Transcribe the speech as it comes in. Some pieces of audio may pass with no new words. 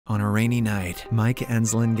On a rainy night, Mike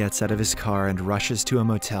Enslin gets out of his car and rushes to a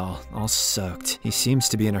motel, all soaked. He seems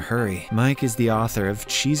to be in a hurry. Mike is the author of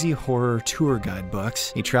cheesy horror tour guide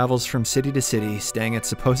books. He travels from city to city, staying at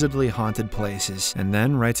supposedly haunted places, and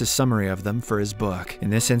then writes a summary of them for his book. In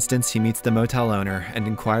this instance, he meets the motel owner and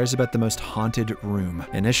inquires about the most haunted room.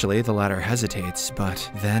 Initially, the latter hesitates,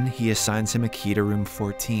 but then he assigns him a key to room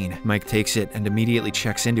 14. Mike takes it and immediately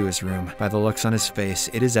checks into his room. By the looks on his face,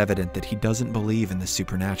 it is evident that he doesn't believe in the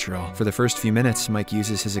supernatural. For the first few minutes, Mike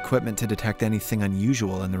uses his equipment to detect anything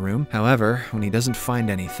unusual in the room. However, when he doesn't find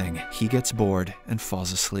anything, he gets bored and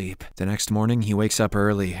falls asleep. The next morning, he wakes up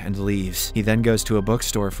early and leaves. He then goes to a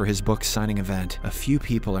bookstore for his book signing event. A few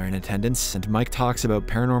people are in attendance, and Mike talks about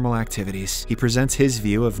paranormal activities. He presents his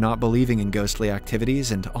view of not believing in ghostly activities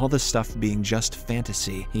and all the stuff being just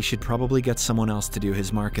fantasy. He should probably get someone else to do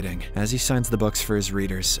his marketing. As he signs the books for his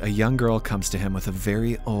readers, a young girl comes to him with a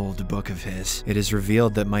very old book of his. It is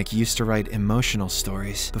revealed that Mike used to write emotional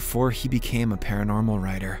stories before he became a paranormal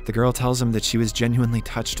writer. The girl tells him that she was genuinely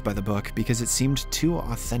touched by the book because it seemed too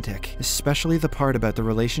authentic, especially the part about the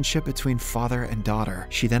relationship between father and daughter.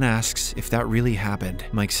 She then asks if that really happened.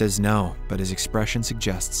 Mike says no, but his expression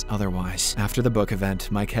suggests otherwise. After the book event,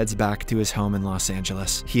 Mike heads back to his home in Los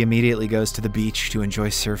Angeles. He immediately goes to the beach to enjoy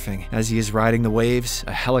surfing. As he is riding the waves,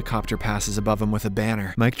 a helicopter passes above him with a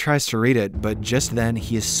banner. Mike tries to read it, but just then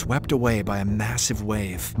he is swept away by a massive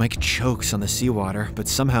wave. Mike chokes on the seawater, but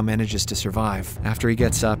somehow manages to survive. After he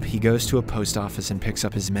gets up, he goes to a post office and picks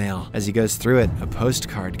up his mail. As he goes through it, a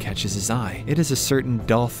postcard catches his eye. It is a certain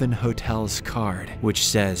Dolphin Hotel's card, which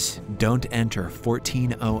says, "Don't enter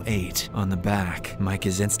 1408" on the back. Mike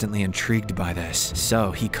is instantly intrigued by this,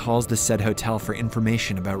 so he calls the said hotel for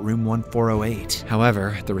information about room 1408.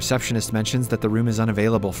 However, the receptionist mentions that the room is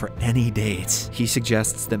unavailable for any dates. He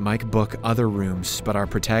suggests that Mike book other rooms, but our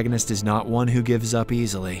protagonist is not one who gives up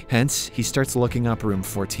easily. Hence, he starts looking up room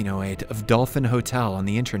 1408 of Dolphin Hotel on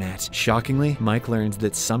the internet. Shockingly, Mike learns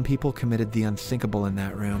that some people committed the unthinkable in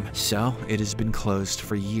that room, so it has been closed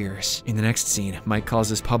for years. In the next scene, Mike calls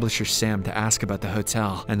his publisher Sam to ask about the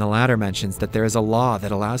hotel, and the latter mentions that there is a law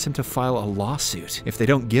that allows him to file a lawsuit if they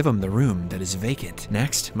don't give him the room that is vacant.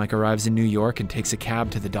 Next, Mike arrives in New York and takes a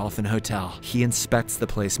cab to the Dolphin Hotel. He inspects the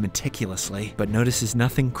place meticulously, but notices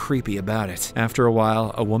nothing creepy about it. After a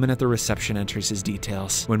while, a woman at the reception enters his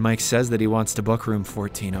details. When Mike says that he wants to book room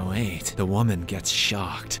 1408, the woman gets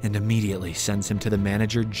shocked and immediately sends him to the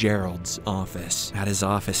manager Gerald's office. At his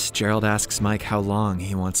office, Gerald asks Mike how long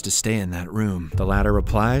he wants to stay in that room. The latter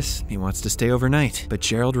replies he wants to stay overnight, but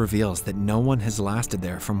Gerald reveals that no one has lasted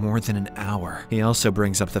there for more than an hour. He also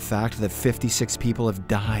brings up the fact that 56 people have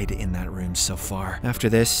died in that room so far. After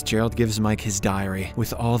this, Gerald gives Mike his diary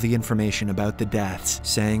with all the information about the deaths,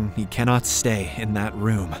 saying he cannot stay in that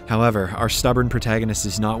room. However, our stubborn protagonist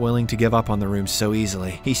is not willing to give up on the room so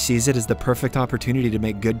easily. He sees it as the perfect opportunity to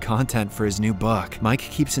make good content for his new book. Mike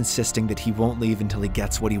keeps insisting that he won't leave until he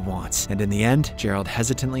gets what he wants, and in the end, Gerald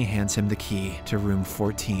hesitantly hands him the key to room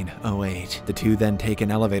 1408. The two then take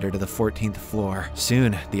an elevator to the 14th floor.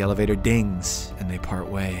 Soon, the elevator dings, and they part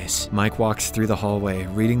ways. Mike walks through the hallway,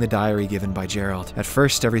 reading the diary given by Gerald. At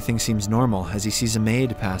first, everything seems normal as he sees a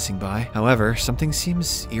maid passing by. However, something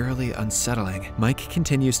seems eerily unsettling. Mike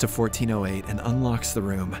continues to 1408 and unlocks the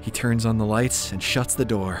room. He turns on the lights and shuts the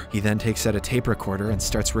door. He then takes out a tape recorder and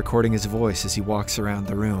starts recording his voice as he walks around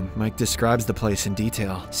the room. Mike describes the place in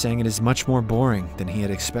detail, saying it is much more boring than he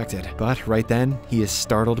had expected. But right then, he is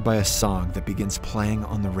startled by a song that begins playing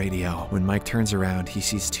on the radio. When Mike turns around, he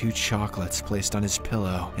sees two chocolates placed on his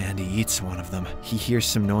pillow, and he eats one of them. He hears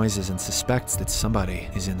some noises and suspects that somebody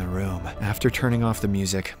is in the room. After turning off the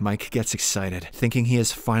music, Mike gets excited, thinking he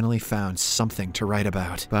has finally found something to write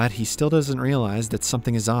about. But he still doesn't realize that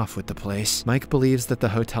something is off with the place. Mike believes that the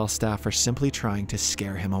hotel staff are simply trying to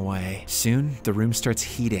scare him away. Soon, the room starts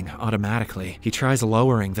heating automatically. He tries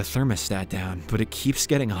lowering the thermostat down, but it keeps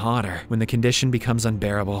getting hotter. When the condition becomes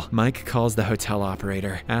unbearable, Mike calls the hotel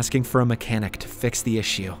operator, asking for a mechanic to fix the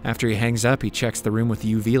issue. After he hangs up, he checks the room with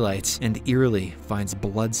UV lights and eerily finds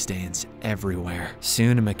bloodstains everywhere.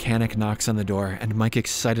 Soon, a mechanic knocks on the door, and Mike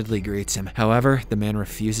excitedly greets him. However, the man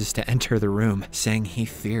refuses to enter the room, saying he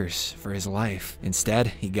fears for his life. Instead,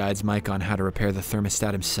 he guides Mike on how to repair the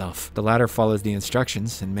thermostat himself. The latter follows the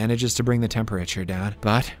instructions and manages to bring the temperature down,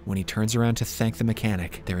 but when he turns around to thank the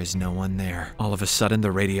mechanic, there is no one there. All of a sudden,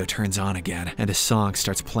 the radio turns on again, and a song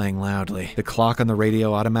starts playing loudly. The clock on the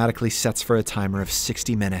radio automatically sets for a timer of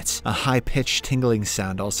 60 minutes. A high-pitched tingling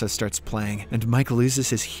sound also starts playing, and Mike loses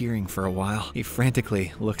his hearing for a while. He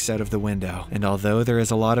frantically looks out of the window, and although there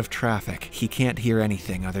is a lot of traffic, he can't hear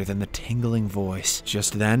anything other than the tingling voice.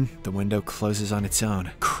 Just then, the window closes closes on its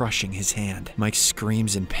own, crushing his hand. Mike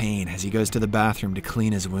screams in pain as he goes to the bathroom to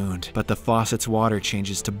clean his wound, but the faucet's water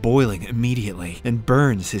changes to boiling immediately and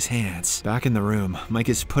burns his hands. Back in the room, Mike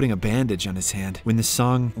is putting a bandage on his hand when the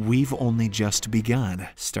song "We've Only Just Begun"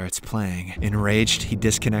 starts playing. Enraged, he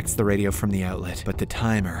disconnects the radio from the outlet, but the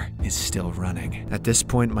timer is still running. At this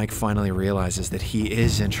point, Mike finally realizes that he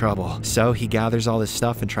is in trouble, so he gathers all his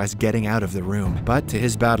stuff and tries getting out of the room. But to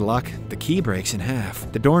his bad luck, the key breaks in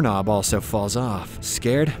half. The doorknob also falls off.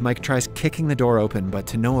 Scared, Mike tries kicking the door open, but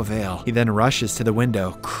to no avail. He then rushes to the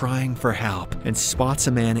window, crying for help, and spots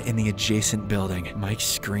a man in the adjacent building. Mike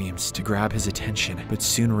screams to grab his attention, but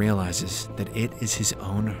soon realizes that it is his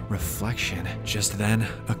own reflection. Just then,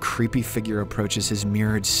 a creepy figure approaches his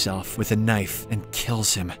mirrored self with a knife and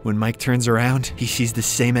kills him. When Mike turns around, he sees the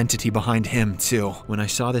same entity behind him, too. When I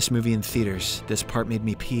saw this movie in theaters, this part made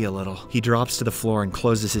me pee a little. He drops to the floor and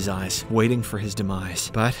closes his eyes, waiting for his demise.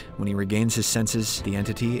 But when he regains his senses, the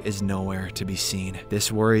entity is nowhere to be seen.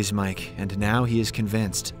 This worries Mike, and now he is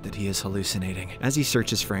convinced that he is hallucinating. As he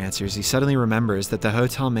searches for answers, he suddenly remembers that the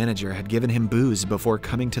hotel manager had given him booze before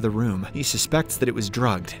coming to the room. He suspects that it was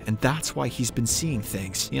drugged, and that's why he's been seeing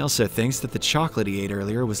things. He also thinks that the chocolate he ate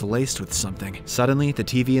earlier was laced with something. Suddenly, the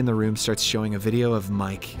TV in the room starts showing a video of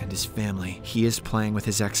Mike and his family. He is playing with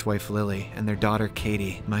his ex-wife Lily and their daughter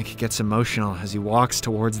Katie. Mike gets emotional as he walks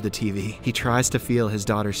towards the TV. He tries to feel his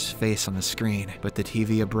daughter's face on the screen, but the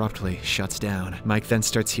TV abruptly shuts down. Mike then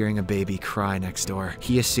starts hearing a baby cry next door.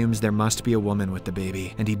 He assumes there must be a woman with the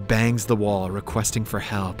baby, and he bangs the wall requesting for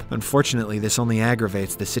help. Unfortunately, this only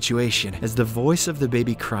aggravates the situation as the voice of the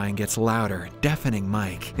baby crying gets louder, deafening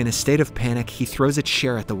Mike. In a state of panic, he throws a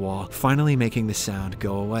chair at the wall, finally making the sound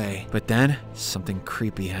go away. But then, something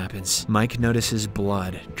creepy happens. Mike notices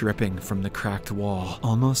blood dripping from the cracked wall,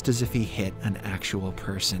 almost as if he hit an actual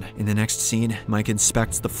person. In the next scene, Mike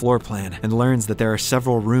inspects the floor plan and learns that there are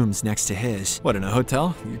several rooms next to his. What, in a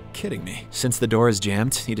hotel? You're kidding me. Since the door is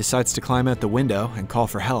jammed, he decides to climb out the window and call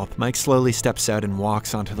for help. Mike slowly steps out and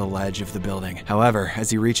walks onto the ledge of the building. However, as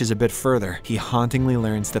he reaches a bit further, he hauntingly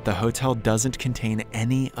learns that the hotel doesn't contain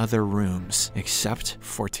any other rooms except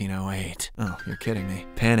 1408. Oh, you're kidding me.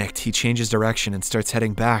 Panicked, he changes direction and starts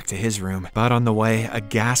heading back to his room. But on the way, a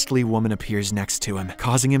ghastly woman appears next to him,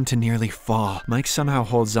 causing him to nearly fall. Mike somehow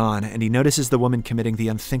holds on, and he notices the woman committing the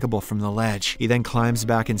unthinkable from the ledge. He then climbs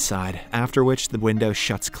back inside, after which the window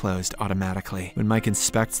shuts closed automatically. When Mike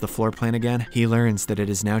inspects the floor plan again, he learns that it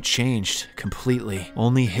is now changed completely.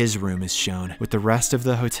 Only his room is shown, with the rest of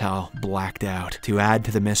the hotel blacked out. To add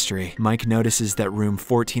to the mystery, Mike notices that room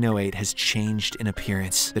 1408 has changed in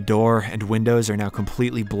appearance. The door and windows are now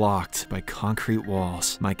completely blocked by concrete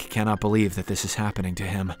walls. Mike cannot believe that this is happening to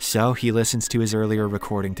him, so he listens to his earlier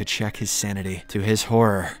recording to check his sanity. To his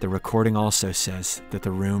horror, the recording also says that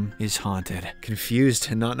the room is haunted. Confused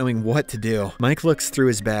and not knowing what to do, Mike looks through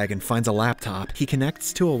his bag and finds a laptop. He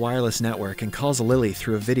connects to a wireless network and calls Lily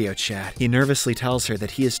through a video chat. He nervously tells her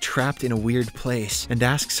that he is trapped in a weird place and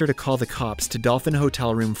asks her to call the cops to Dolphin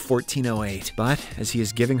Hotel room 1408. But as he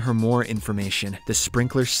is giving her more information, the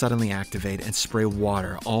sprinklers suddenly activate and spray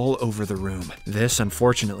water all over the room. This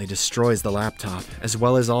unfortunately destroys the laptop, as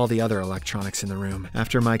well as all the other electronics in the room.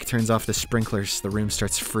 After Mike turns off the sprinklers, the room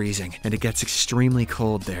starts freezing, and it gets extremely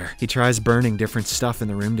cold there. He tries burning different stuff in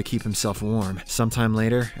the room to keep himself warm. Sometime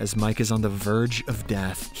later, as Mike is on the verge of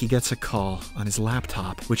death, he gets a call on his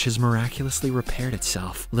laptop, which has miraculously repaired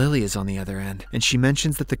itself. Lily is on the other end, and she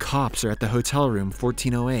mentions that the cops are at the hotel room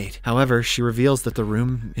 1408. However, she reveals that the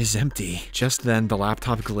room is empty. Just then, the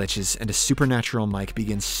laptop glitches, and a supernatural Mike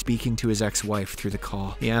begins speaking to his ex-wife through the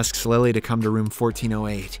call. He asks Lily to come to room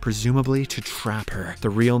 1408, presumably to trap her. The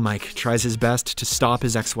real Mike tries his best to stop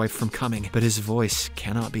his ex-wife from coming, but his voice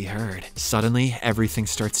cannot be heard. Suddenly, everything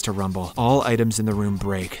starts to rumble. All items in the room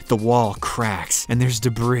break, the wall cracks, and there's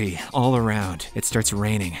debris all around. It starts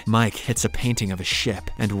raining. Mike hits a painting of a ship,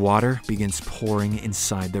 and water begins pouring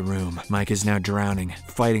inside the room. Mike is now drowning,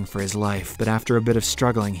 fighting for his life, but after a bit of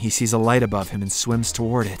struggling, he sees a light above him and swims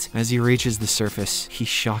toward it. As he reaches the surface, he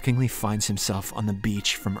shockingly finds himself on the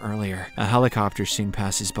beach from earlier. A helicopter soon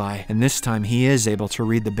passes by, and this time he is able to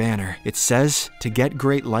read the banner. It says, "To get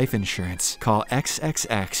great life insurance, call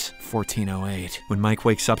XXX 1408. When Mike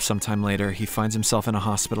wakes up sometime later, he finds himself in a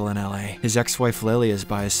hospital in LA. His ex-wife Lily is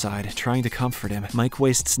by his side, trying to comfort him. Mike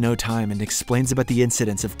wastes no time and explains about the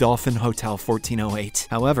incidents of Dolphin Hotel 1408.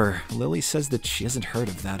 However, Lily says that she hasn't heard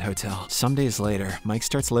of that hotel. Some days later, Mike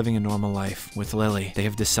starts living a normal life with Lily. They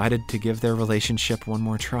have decided to give their relationship one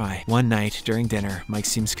more try. One night, during dinner, Mike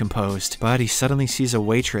seems composed, but he suddenly sees a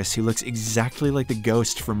waitress who looks exactly like the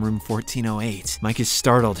ghost from room 1408. Mike is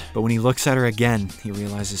startled, but when he looks at her again, he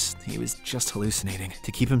realizes realizes he was just hallucinating.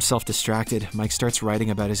 To keep himself distracted, Mike starts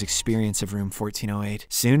writing about his experience of room 1408.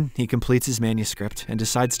 Soon, he completes his manuscript and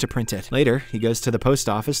decides to print it. Later, he goes to the post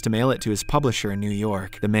office to mail it to his publisher in New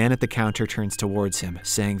York. The man at the counter turns towards him,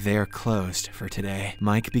 saying they're closed for today.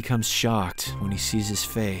 Mike becomes shocked when he sees his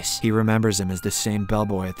face. He remembers him as the same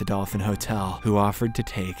bellboy at the Dolphin Hotel who offered to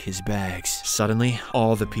take his bags. Suddenly,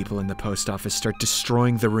 all the people in the post office start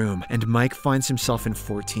destroying the room, and Mike finds himself in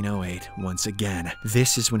 1408 once again.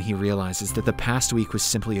 This is when he realizes that the past week was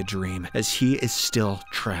simply a dream, as he is still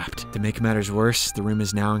trapped. To make matters worse, the room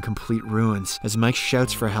is now in complete ruins. As Mike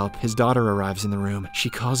shouts for help, his daughter arrives in the room. She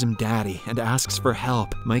calls him daddy and asks for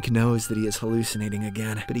help. Mike knows that he is hallucinating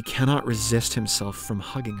again, but he cannot resist himself from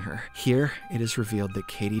hugging her. Here, it is revealed that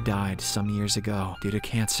Katie died some years ago due to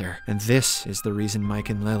cancer, and this is the reason Mike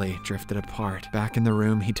and Lily drifted apart. Back in the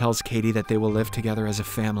room, he tells Katie that they will live together as a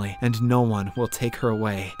family, and no one will take her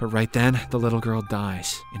away. But right then, the little girl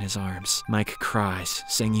dies in his arms. Mike cries,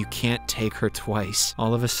 saying you can't take her twice.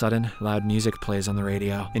 All of a sudden, loud music plays on the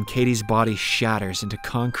radio, and Katie's body shatters into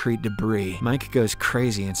concrete debris. Mike goes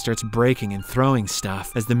crazy and starts breaking and throwing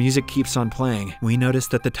stuff. As the music keeps on playing, we notice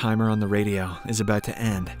that the timer on the radio is about to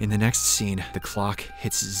end. In the next scene, the clock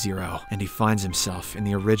hits 0, and he finds himself in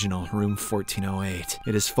the original room 1408.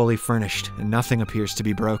 It is fully furnished, and nothing appears to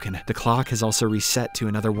be broken. The clock has also reset to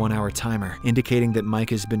another 1-hour timer, indicating that Mike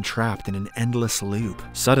has been trapped in an endless loop.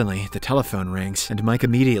 Suddenly, the telephone rings, and Mike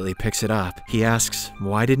immediately picks it up. He asks,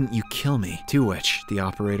 "Why didn't you kill me?" To which the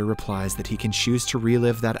operator replies that he can choose to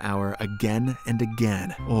relive that hour again and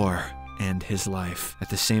again, or end his life.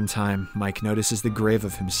 At the same time, Mike notices the grave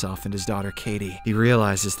of himself and his daughter Katie. He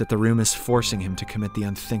realizes that the room is forcing him to commit the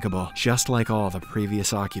unthinkable, just like all the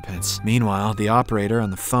previous occupants. Meanwhile, the operator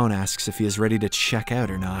on the phone asks if he is ready to check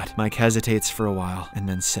out or not. Mike hesitates for a while and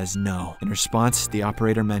then says no. In response, the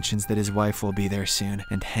operator mentions that his wife will be there soon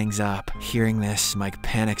and hangs up. Hearing this, Mike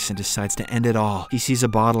panics and decides to end it all. He sees a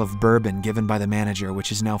bottle of bourbon given by the manager,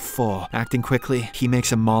 which is now full. Acting quickly, he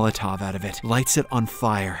makes a Molotov out of it, lights it on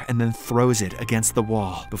fire, and then throws it against the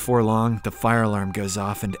wall. Before long, the fire alarm goes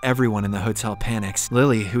off and everyone in the hotel panics.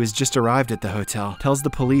 Lily, who has just arrived at the hotel, tells the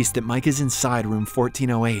police that Mike is inside room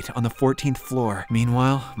 1408 on the 14th floor.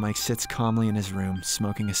 Meanwhile, Mike sits calmly in his room,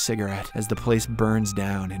 smoking a cigarette as the place burns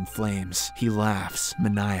down in flames. He laughs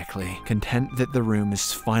maniacally, content that the room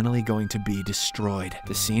is finally going to be destroyed.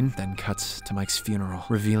 The scene then cuts to Mike's funeral,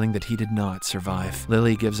 revealing that he did not survive.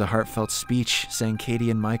 Lily gives a heartfelt speech, saying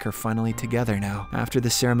Katie and Mike are finally together now. After the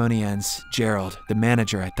ceremony ends, Gerald, the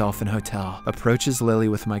manager at Dolphin Hotel, approaches Lily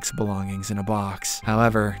with Mike's belongings in a box.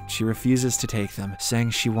 However, she refuses to take them, saying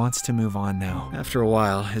she wants to move on now. After a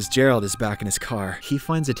while, as Gerald is back in his car, he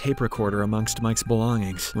finds a tape recorder amongst Mike's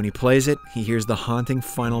belongings. When he plays it, he hears the haunting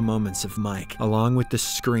final moments of Mike, along with the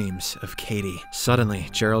screams of Katie. Suddenly,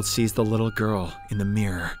 Gerald sees the little girl in the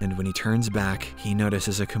mirror, and when he turns back, he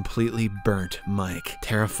notices a completely burnt Mike.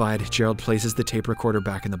 Terrified, Gerald places the tape recorder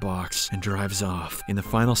back in the box and drives off. In the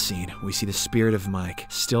final scene, we see the spirit of Mike,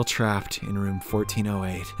 still trapped in room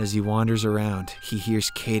 1408. As he wanders around, he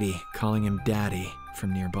hears Katie calling him daddy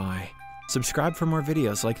from nearby. Subscribe for more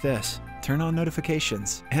videos like this, turn on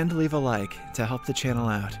notifications, and leave a like to help the channel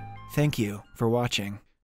out. Thank you for watching.